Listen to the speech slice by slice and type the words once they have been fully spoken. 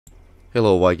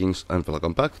Hello Vikings and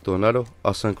welcome back to another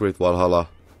Ac Valhalla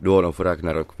Dawn of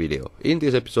Ragnarok video. In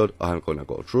this episode I'm gonna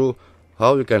go through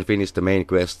how you can finish the main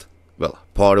quest, well,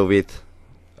 part of it,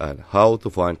 and how to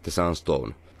find the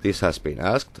Sunstone. This has been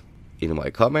asked in my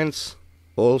comments,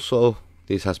 also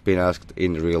this has been asked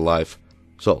in real life.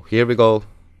 So here we go,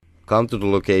 come to the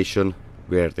location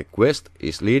where the quest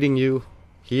is leading you.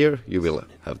 Here you will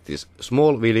have this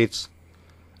small village,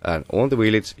 and on the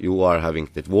village you are having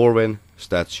the dwarven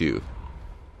statue.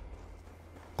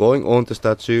 Going on the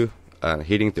statue and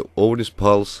hitting the Odin's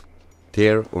pulse,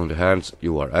 there on the hands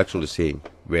you are actually seeing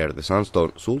where the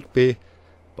Sunstone should be,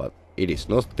 but it is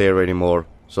not there anymore,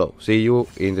 so see you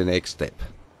in the next step.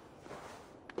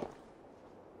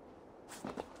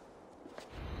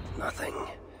 Nothing.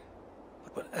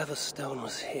 But whatever stone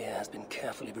was here has been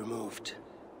carefully removed.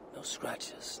 No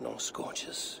scratches, no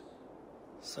scorches.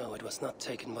 So it was not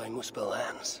taken by Muspel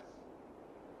hands.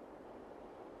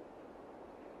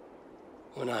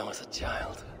 When I was a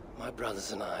child, my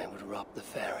brothers and I would rob the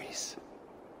fairies.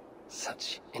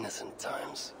 Such innocent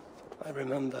times. I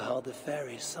remember how the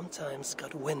fairies sometimes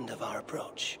got wind of our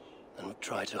approach and would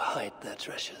try to hide their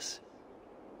treasures.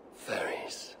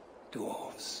 Fairies,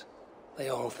 dwarves, they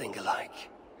all think alike.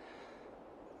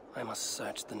 I must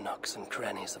search the nooks and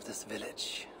crannies of this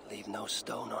village, leave no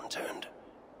stone unturned.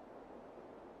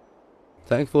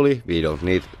 Thankfully we don't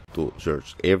need to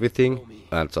search everything,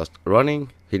 and just running,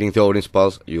 hitting the Odin's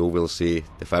pulse, you will see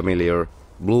the familiar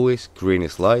bluish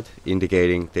greenish light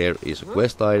indicating there is a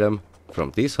quest item.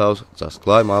 From this house just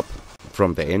climb up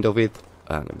from the end of it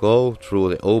and go through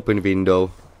the open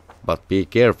window, but be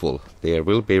careful, there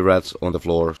will be rats on the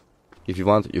floor. If you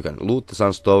want you can loot the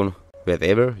Sunstone,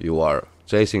 whether you are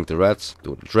chasing the rats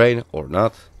to the train or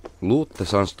not. Loot the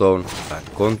Sunstone and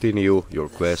continue your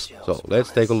quest. So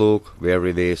let's take a look where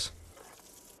it is.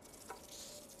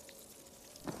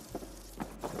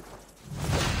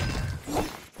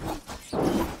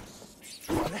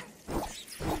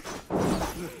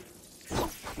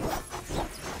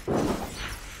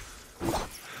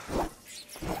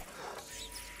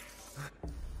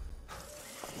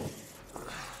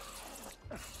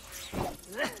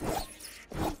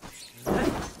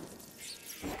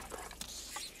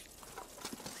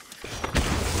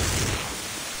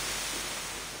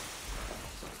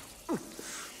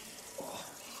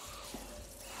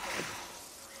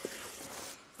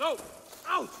 No!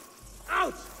 Out!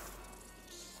 Out!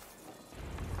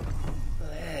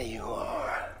 There you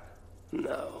are.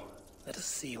 Now, let us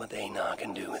see what Einar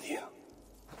can do with you.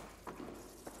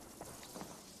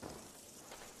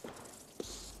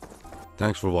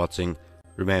 Thanks for watching.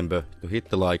 Remember to hit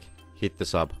the like, hit the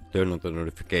sub, turn on the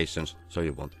notifications so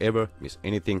you won't ever miss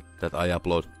anything that I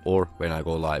upload or when I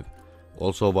go live.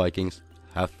 Also Vikings,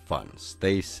 have fun,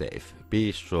 stay safe,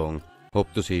 be strong.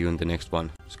 Hope to see you in the next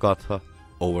one. Skatha,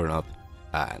 over and out,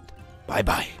 and bye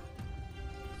bye.